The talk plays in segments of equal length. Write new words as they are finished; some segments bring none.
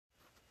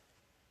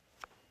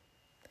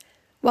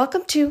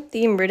Welcome to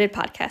the Enrooted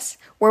Podcast,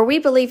 where we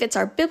believe it's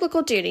our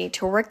biblical duty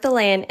to work the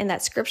land and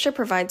that Scripture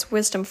provides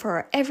wisdom for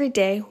our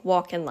everyday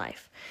walk in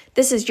life.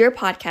 This is your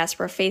podcast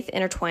where faith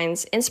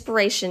intertwines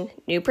inspiration,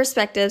 new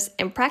perspectives,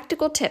 and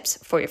practical tips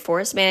for your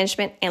forest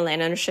management and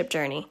land ownership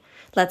journey.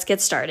 Let's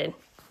get started.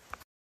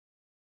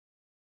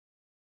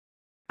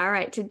 All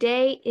right,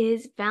 today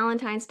is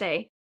Valentine's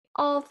Day.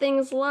 All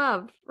things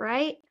love,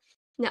 right?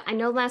 Now, I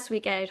know last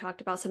week I talked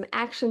about some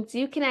actions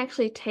you can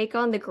actually take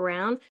on the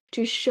ground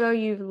to show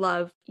you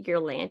love your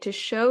land, to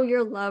show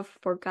your love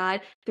for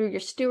God through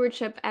your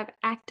stewardship of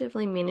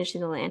actively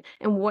managing the land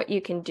and what you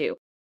can do.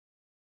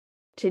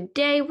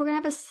 Today, we're going to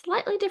have a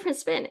slightly different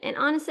spin, and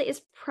honestly,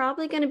 it's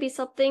probably going to be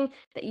something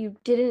that you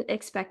didn't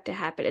expect to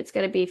happen. It's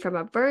going to be from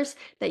a verse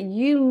that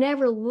you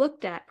never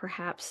looked at,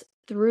 perhaps,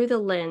 through the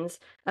lens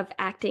of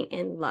acting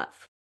in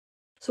love.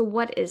 So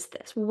what is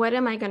this? What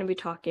am I going to be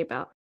talking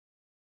about?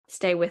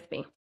 Stay with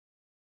me.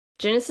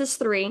 Genesis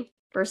 3,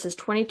 verses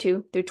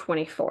 22 through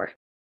 24.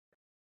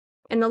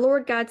 And the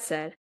Lord God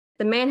said,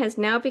 "The man has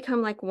now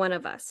become like one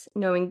of us,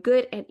 knowing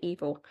good and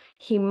evil.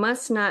 He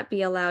must not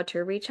be allowed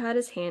to reach out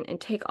his hand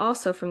and take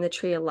also from the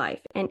tree of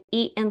life, and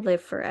eat and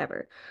live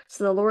forever."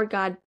 So the Lord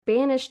God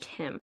banished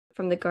him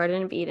from the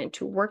Garden of Eden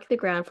to work the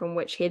ground from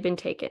which he had been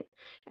taken.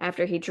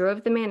 After he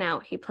drove the man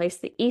out, he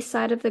placed the east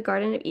side of the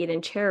Garden of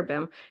Eden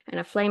cherubim and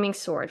a flaming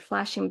sword,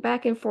 flashing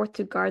back and forth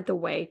to guard the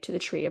way to the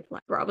tree of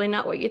life. Probably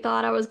not what you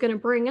thought I was going to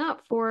bring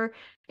up for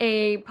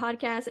a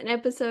podcast, an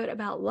episode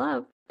about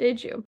love,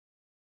 did you?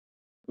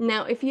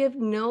 Now, if you have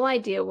no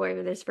idea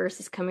where this verse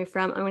is coming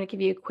from, I'm going to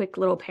give you a quick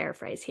little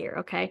paraphrase here,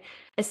 okay?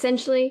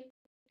 Essentially,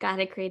 God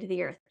had created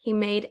the earth. He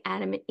made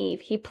Adam and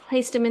Eve. He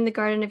placed them in the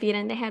Garden of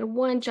Eden. They had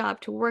one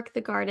job to work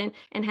the garden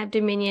and have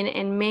dominion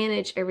and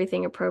manage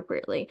everything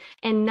appropriately,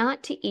 and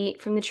not to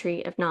eat from the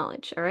tree of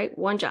knowledge, all right?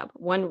 One job,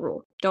 one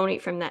rule. Don't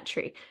eat from that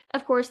tree.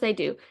 Of course they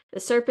do.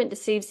 The serpent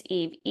deceives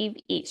Eve. Eve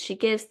eats. She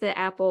gives the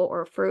apple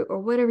or fruit or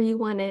whatever you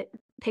want to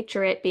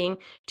picture it being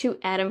to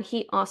Adam.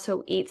 He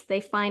also eats.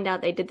 They find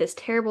out they did this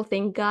terrible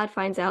thing. God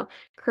finds out,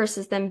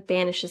 curses them,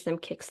 banishes them,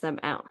 kicks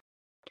them out.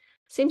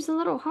 Seems a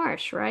little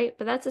harsh, right?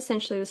 But that's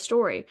essentially the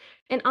story.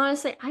 And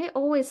honestly, I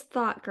always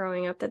thought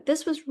growing up that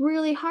this was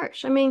really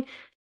harsh. I mean,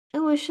 it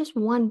was just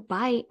one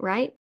bite,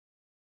 right?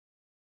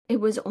 It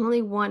was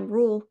only one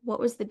rule.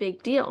 What was the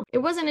big deal? It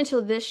wasn't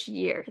until this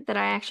year that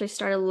I actually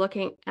started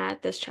looking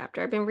at this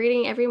chapter. I've been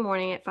reading every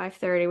morning at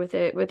 5:30 with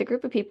a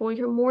group of people.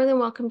 You're more than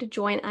welcome to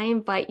join. I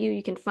invite you.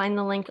 You can find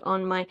the link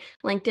on my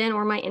LinkedIn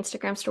or my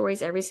Instagram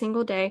stories every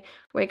single day.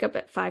 Wake up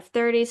at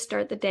 5:30,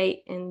 start the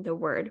day in the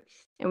Word,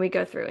 and we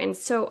go through. And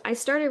so I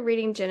started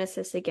reading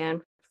Genesis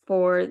again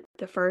for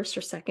the first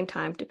or second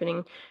time,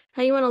 depending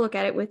how you want to look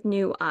at it, with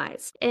new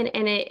eyes. And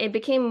it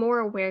became more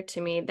aware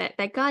to me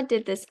that God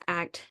did this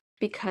act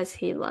because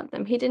he loved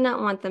them. He did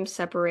not want them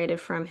separated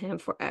from him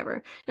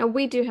forever. Now,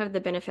 we do have the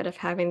benefit of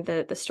having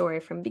the story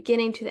from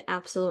beginning to the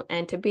absolute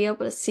end to be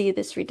able to see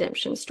this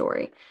redemption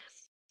story.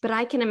 But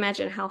I can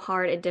imagine how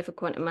hard and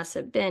difficult it must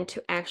have been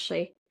to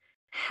actually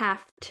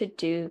have to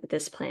do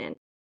this plan.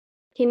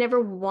 He never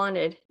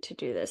wanted to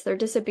do this. Their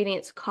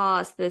disobedience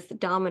caused this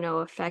domino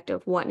effect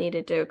of what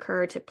needed to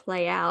occur to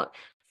play out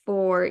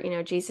for,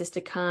 Jesus to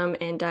come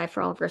and die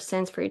for all of our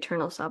sins for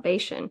eternal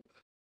salvation.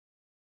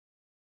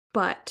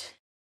 But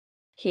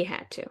he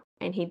had to,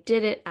 and he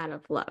did it out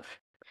of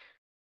love.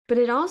 But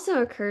it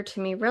also occurred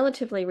to me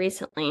relatively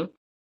recently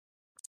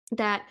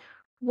that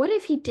what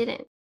if he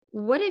didn't?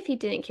 What if he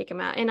didn't kick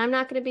him out? And I'm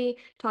not going to be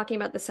talking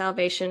about the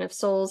salvation of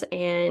souls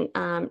and,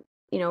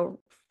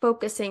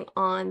 focusing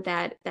on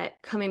that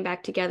coming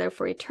back together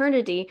for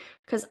eternity,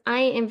 because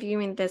I am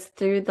viewing this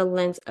through the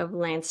lens of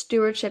land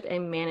stewardship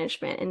and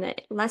management and the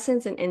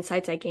lessons and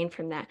insights I gained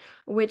from that,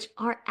 which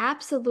are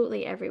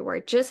absolutely everywhere.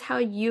 Just how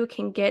you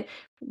can get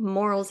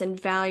morals and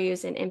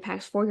values and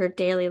impacts for your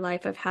daily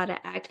life of how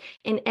to act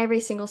in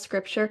every single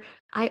scripture,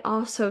 I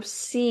also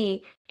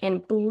see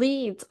and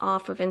bleeds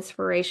off of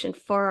inspiration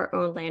for our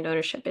own land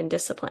ownership and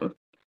discipline.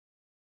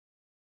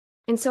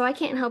 And so I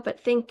can't help but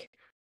think,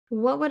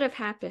 what would have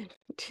happened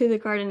to the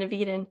Garden of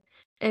Eden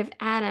if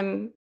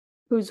Adam,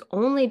 whose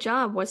only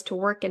job was to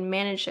work and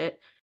manage it,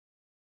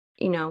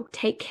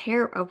 take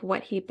care of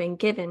what he'd been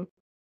given,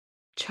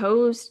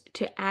 chose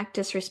to act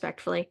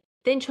disrespectfully,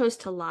 then chose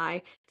to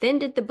lie, then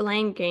did the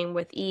blame game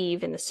with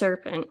Eve and the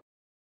serpent?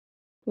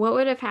 What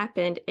would have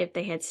happened if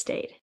they had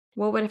stayed?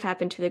 What would have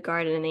happened to the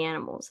garden and the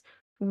animals?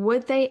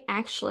 Would they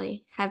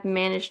actually have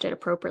managed it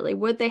appropriately?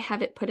 Would they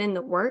have it put in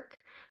the work?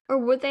 Or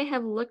would they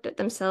have looked at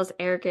themselves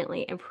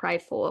arrogantly and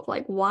prideful of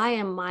like, why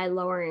am I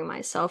lowering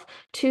myself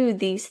to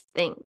these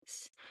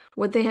things?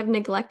 Would they have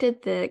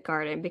neglected the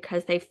garden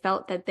because they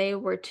felt that they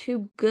were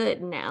too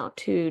good now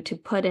to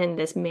put in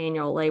this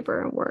manual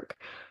labor and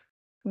work?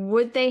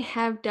 Would they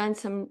have done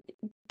some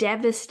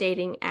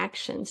devastating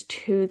actions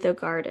to the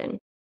garden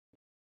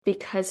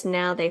because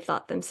now they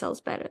thought themselves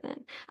better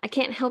than? I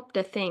can't help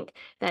to think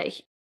that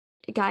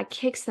God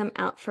kicks them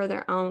out for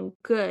their own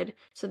good,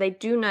 so they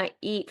do not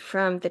eat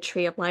from the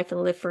tree of life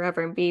and live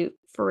forever and be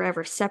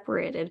forever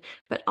separated,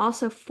 but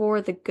also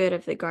for the good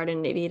of the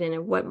Garden of Eden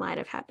and what might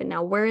have happened.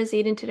 Now, where is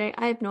Eden today?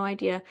 I have no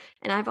idea,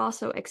 and I've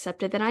also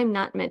accepted that I'm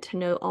not meant to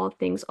know all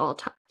things all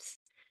times.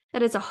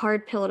 That is a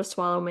hard pill to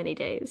swallow many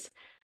days,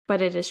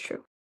 but it is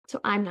true. So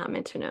I'm not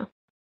meant to know.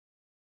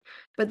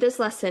 But this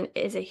lesson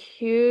is a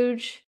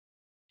huge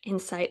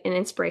insight and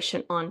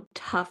inspiration on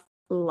tough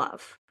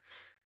love.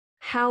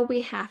 How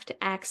we have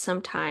to act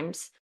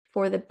sometimes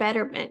for the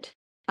betterment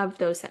of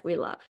those that we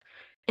love.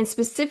 And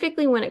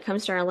specifically when it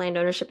comes to our land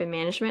ownership and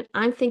management,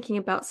 I'm thinking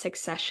about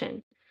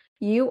succession.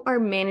 You are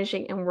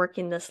managing and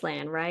working this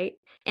land, right?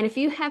 And if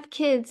you have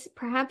kids,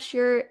 perhaps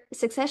your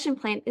succession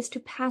plan is to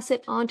pass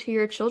it on to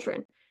your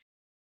children.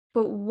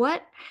 But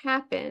what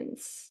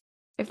happens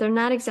if they're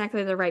not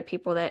exactly the right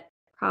people that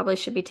probably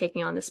should be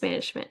taking on this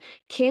management?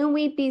 Can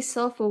we be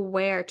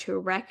self-aware to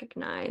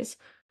recognize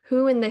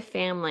who in the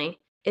family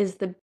is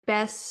the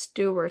best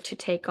steward to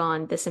take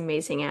on this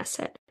amazing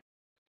asset?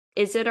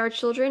 Is it our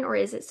children or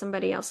is it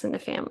somebody else in the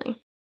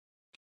family?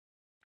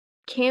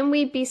 Can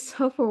we be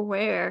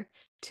self-aware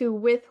to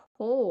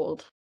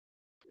withhold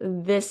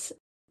this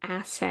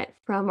asset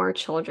from our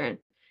children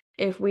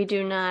if we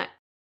do not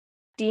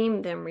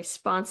deem them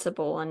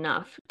responsible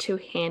enough to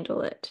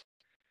handle it?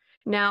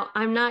 Now,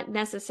 I'm not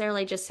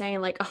necessarily just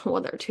saying like, oh,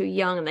 well, they're too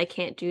young and they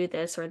can't do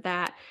this or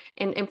that,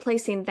 and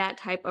placing that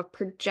type of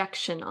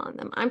projection on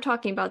them. I'm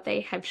talking about they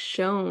have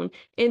shown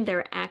in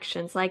their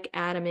actions, like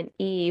Adam and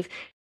Eve,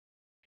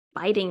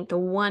 biting the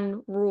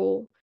one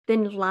rule,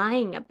 then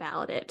lying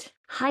about it,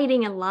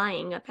 hiding and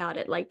lying about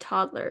it like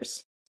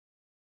toddlers.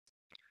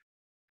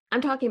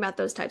 I'm talking about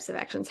those types of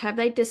actions. Have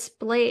they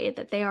displayed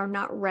that they are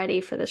not ready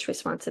for this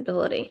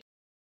responsibility?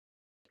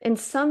 And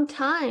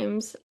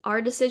sometimes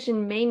our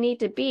decision may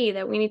need to be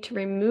that we need to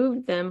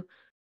remove them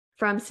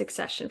from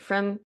succession,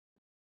 from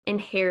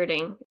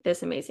inheriting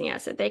this amazing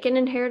asset. They can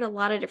inherit a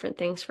lot of different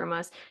things from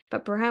us,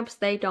 but perhaps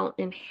they don't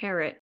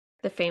inherit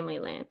the family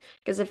land.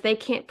 Because if they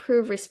can't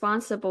prove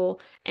responsible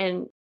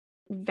and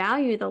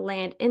value the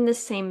land in the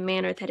same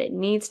manner that it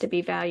needs to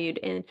be valued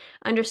and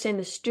understand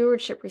the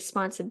stewardship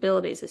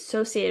responsibilities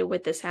associated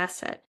with this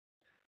asset,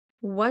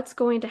 what's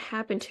going to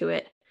happen to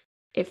it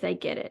if they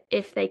get it,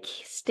 if they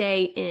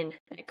stay in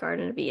that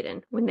Garden of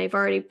Eden when they've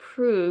already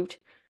proved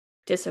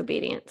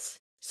disobedience?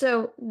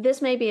 So this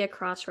may be a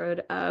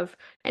crossroad of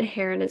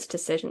inheritance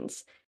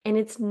decisions, and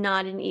it's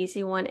not an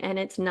easy one, and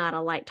it's not a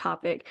light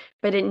topic,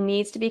 but it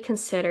needs to be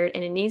considered,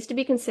 and it needs to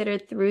be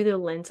considered through the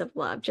lens of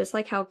love, just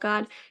like how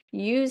God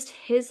used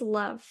his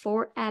love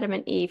for Adam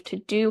and Eve to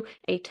do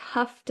a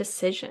tough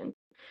decision.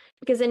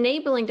 Because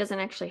enabling doesn't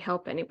actually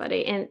help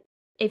anybody, and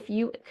if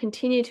you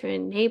continue to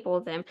enable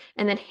them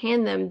and then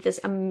hand them this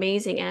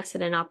amazing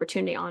asset and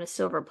opportunity on a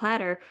silver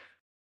platter,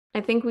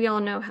 I think we all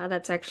know how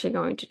that's actually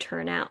going to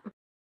turn out.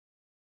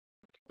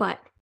 But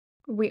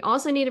we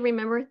also need to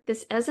remember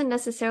this doesn't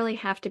necessarily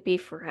have to be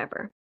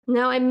forever.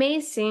 Now, it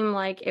may seem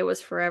like it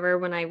was forever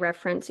when I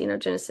reference,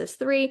 Genesis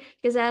 3,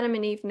 because Adam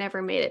and Eve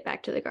never made it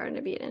back to the Garden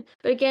of Eden.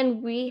 But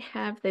again, we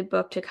have the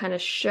book to kind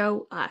of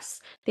show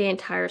us the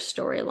entire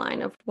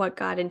storyline of what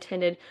God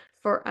intended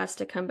for us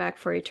to come back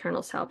for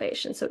eternal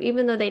salvation. So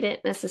even though they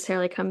didn't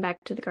necessarily come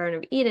back to the Garden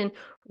of Eden,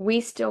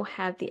 we still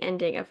have the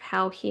ending of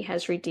how he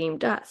has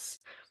redeemed us.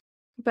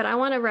 But I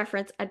want to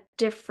reference a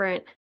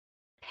different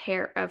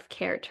pair of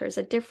characters,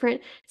 a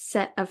different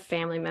set of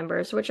family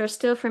members, which are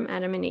still from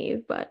Adam and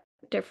Eve, but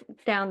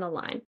different down the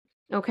line.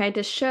 Okay,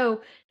 to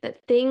show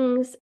that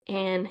things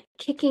and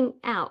kicking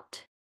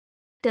out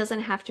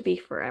doesn't have to be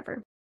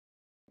forever.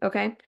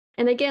 Okay.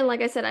 And again,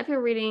 like I said, I've been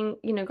reading,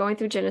 going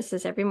through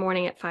Genesis every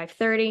morning at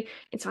 5:30,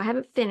 and so I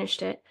haven't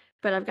finished it,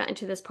 but I've gotten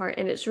to this part,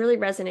 and it's really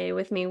resonated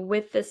with me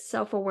with this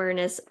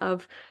self-awareness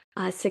of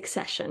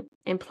succession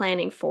and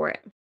planning for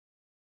it.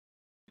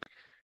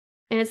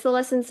 And it's the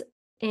lessons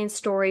and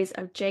stories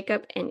of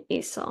Jacob and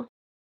Esau.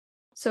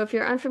 So if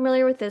you're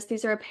unfamiliar with this,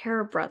 these are a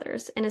pair of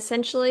brothers, and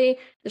essentially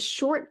the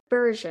short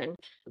version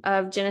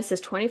of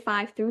Genesis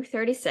 25 through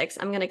 36,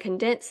 I'm going to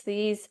condense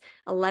these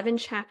 11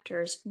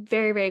 chapters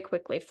very, very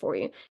quickly for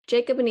you.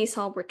 Jacob and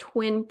Esau were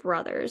twin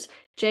brothers.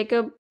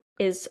 Jacob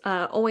is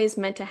always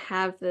meant to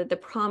have the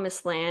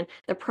promised land,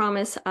 the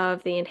promise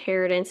of the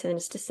inheritance and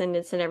his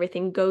descendants and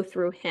everything go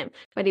through him.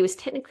 But he was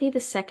technically the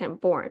second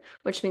born,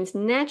 which means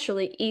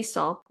naturally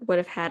Esau would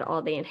have had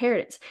all the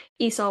inheritance.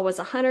 Esau was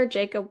a hunter.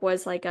 Jacob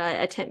was like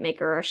a tent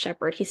maker or a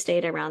shepherd. He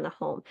stayed around the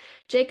home.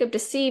 Jacob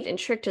deceived and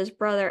tricked his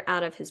brother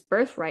out of his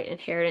birthright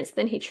inheritance.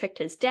 Then he tricked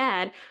his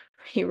dad.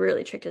 He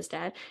really tricked his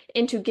dad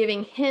into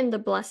giving him the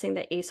blessing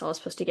that Esau is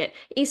supposed to get.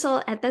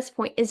 Esau at this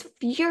point is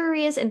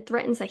furious and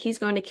threatens that he's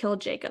going to kill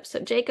Jacob. So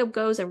Jacob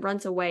goes and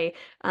runs away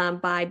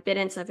by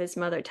biddance of his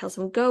mother, tells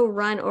him, go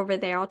run over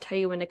there. I'll tell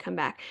you when to come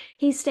back.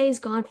 He stays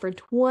gone for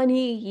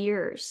 20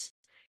 years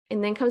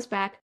and then comes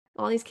back.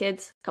 All these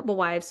kids, couple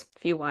wives,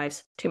 few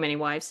wives, too many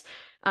wives.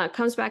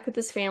 Comes back with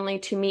his family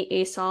to meet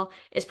Esau,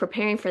 is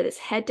preparing for this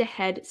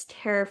head-to-head, is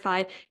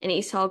terrified, and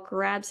Esau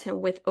grabs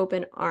him with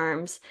open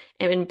arms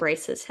and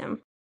embraces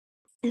him.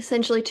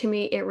 Essentially, to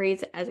me, it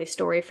reads as a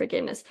story of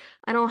forgiveness.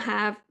 I don't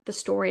have the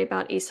story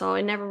about Esau.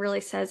 It never really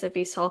says if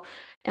Esau,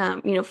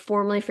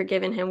 formally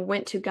forgiven him,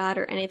 went to God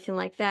or anything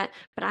like that.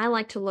 But I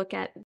like to look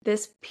at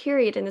this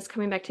period and this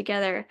coming back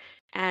together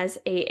as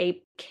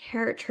a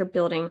character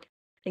building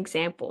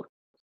example.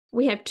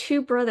 We have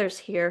two brothers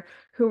here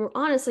who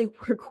honestly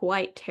were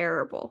quite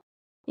terrible.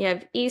 You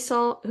have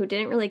Esau, who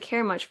didn't really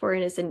care much for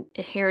his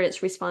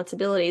inheritance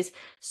responsibilities,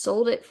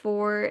 sold it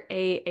for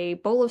a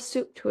bowl of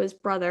soup to his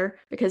brother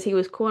because he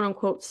was quote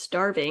unquote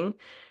starving,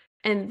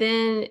 and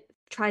then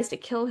tries to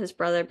kill his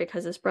brother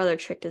because his brother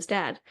tricked his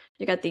dad.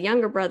 You got the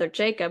younger brother,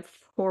 Jacob,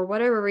 for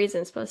whatever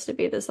reason, supposed to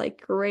be this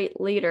like great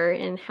leader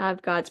and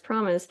have God's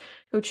promise,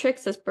 who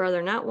tricks his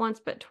brother not once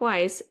but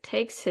twice,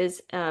 takes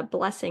his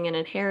blessing and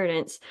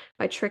inheritance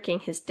by tricking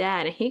his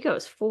dad, and he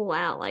goes full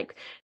out, like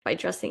by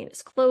dressing in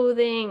his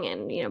clothing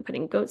and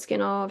putting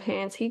goatskin all of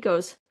hands. He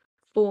goes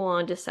full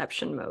on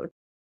deception mode,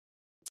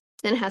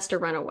 then has to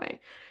run away.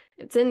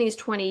 It's in these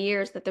 20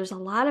 years that there's a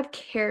lot of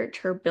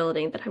character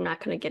building that I'm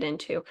not going to get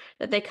into,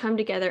 that they come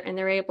together and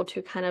they're able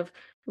to kind of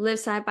live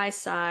side by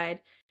side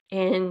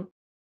and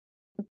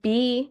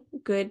be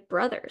good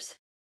brothers.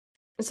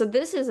 And so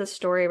this is a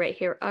story right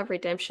here of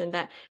redemption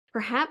that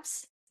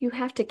perhaps you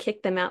have to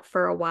kick them out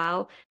for a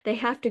while. They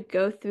have to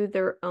go through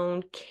their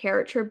own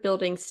character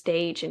building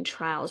stage and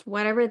trials,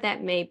 whatever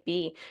that may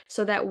be,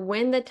 so that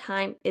when the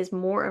time is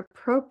more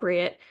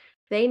appropriate,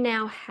 they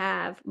now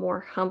have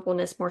more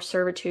humbleness, more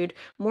servitude,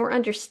 more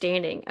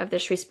understanding of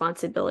this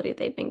responsibility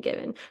they've been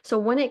given. So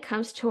when it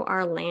comes to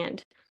our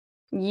land,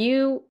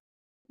 you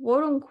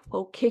quote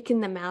unquote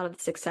kicking them out of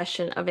the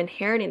succession of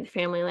inheriting the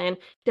family land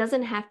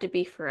doesn't have to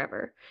be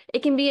forever.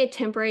 It can be a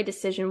temporary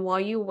decision while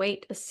you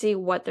wait to see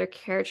what their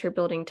character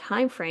building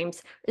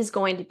timeframes is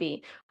going to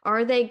be.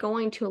 Are they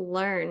going to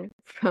learn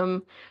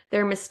from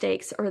their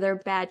mistakes or their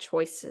bad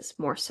choices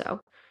more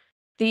so?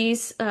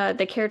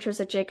 The characters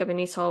of Jacob and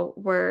Esau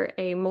were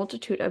a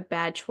multitude of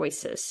bad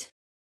choices.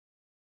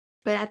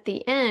 But at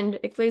the end,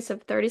 at least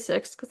of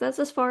 36, because that's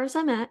as far as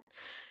I'm at,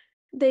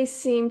 they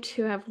seem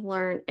to have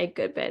learned a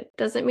good bit.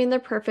 Doesn't mean they're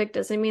perfect,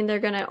 doesn't mean they're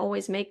going to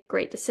always make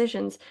great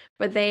decisions,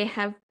 but they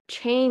have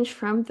changed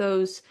from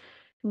those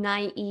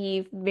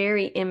naive,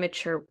 very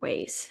immature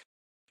ways.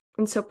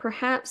 And so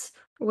perhaps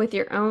with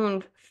your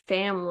own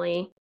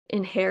family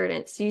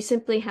inheritance, you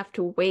simply have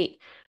to wait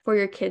for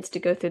your kids to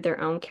go through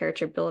their own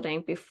character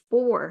building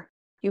before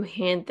you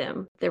hand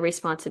them the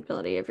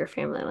responsibility of your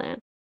family land.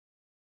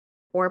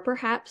 Or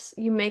perhaps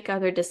you make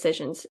other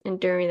decisions and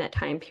during that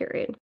time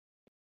period.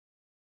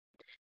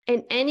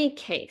 In any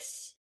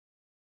case,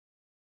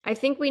 I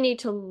think we need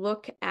to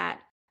look at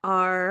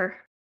our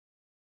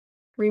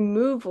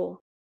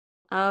removal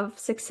of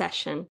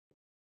succession,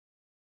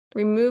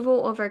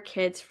 removal of our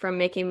kids from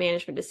making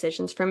management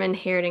decisions, from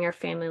inheriting our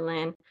family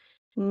land,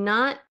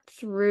 not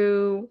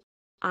through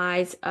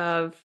eyes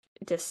of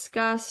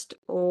disgust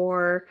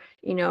or,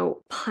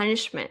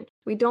 punishment.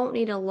 We don't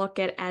need to look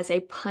at it as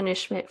a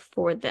punishment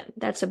for them.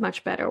 That's a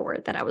much better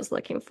word that I was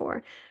looking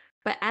for.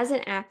 But as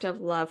an act of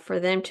love for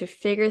them to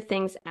figure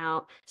things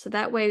out so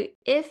that way,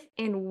 if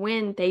and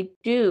when they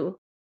do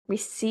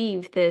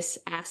receive this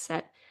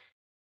asset,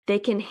 they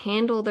can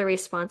handle the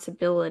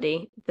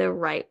responsibility the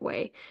right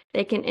way.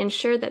 They can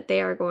ensure that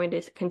they are going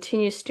to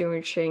continue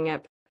stewarding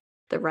it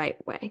the right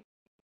way.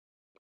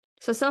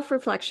 So,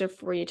 self-reflection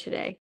for you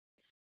today.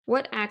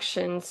 What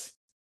actions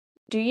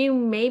do you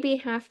maybe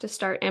have to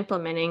start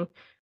implementing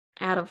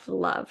out of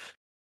love?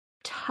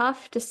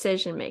 Tough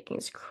decision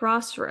makings,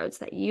 crossroads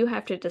that you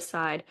have to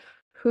decide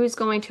who's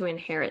going to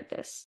inherit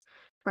this.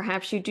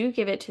 Perhaps you do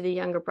give it to the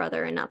younger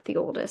brother and not the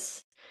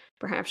oldest.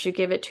 Perhaps you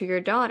give it to your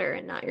daughter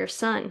and not your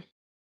son.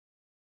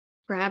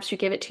 Perhaps you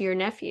give it to your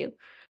nephew.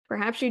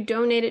 Perhaps you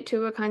donate it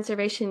to a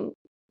conservation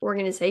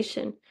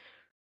organization.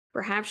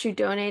 Perhaps you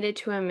donate it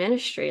to a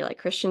ministry like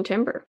Christian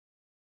Timber.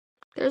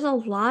 There's a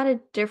lot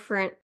of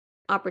different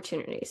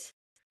opportunities.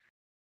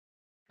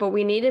 But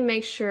we need to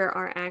make sure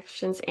our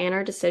actions and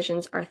our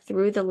decisions are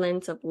through the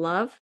lens of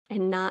love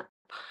and not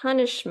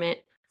punishment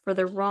for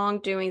the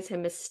wrongdoings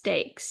and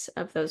mistakes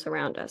of those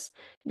around us.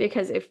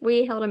 Because if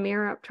we held a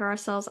mirror up to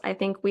ourselves, I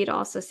think we'd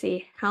also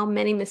see how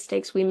many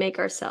mistakes we make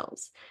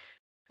ourselves.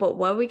 But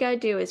what we got to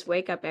do is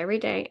wake up every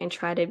day and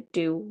try to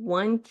do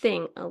one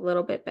thing a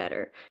little bit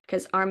better.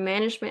 Because our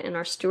management and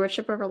our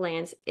stewardship of our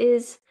lands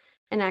is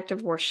an act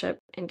of worship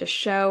and to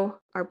show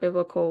our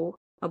biblical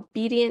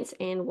obedience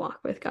and walk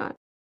with God.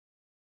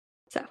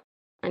 So,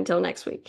 until next week.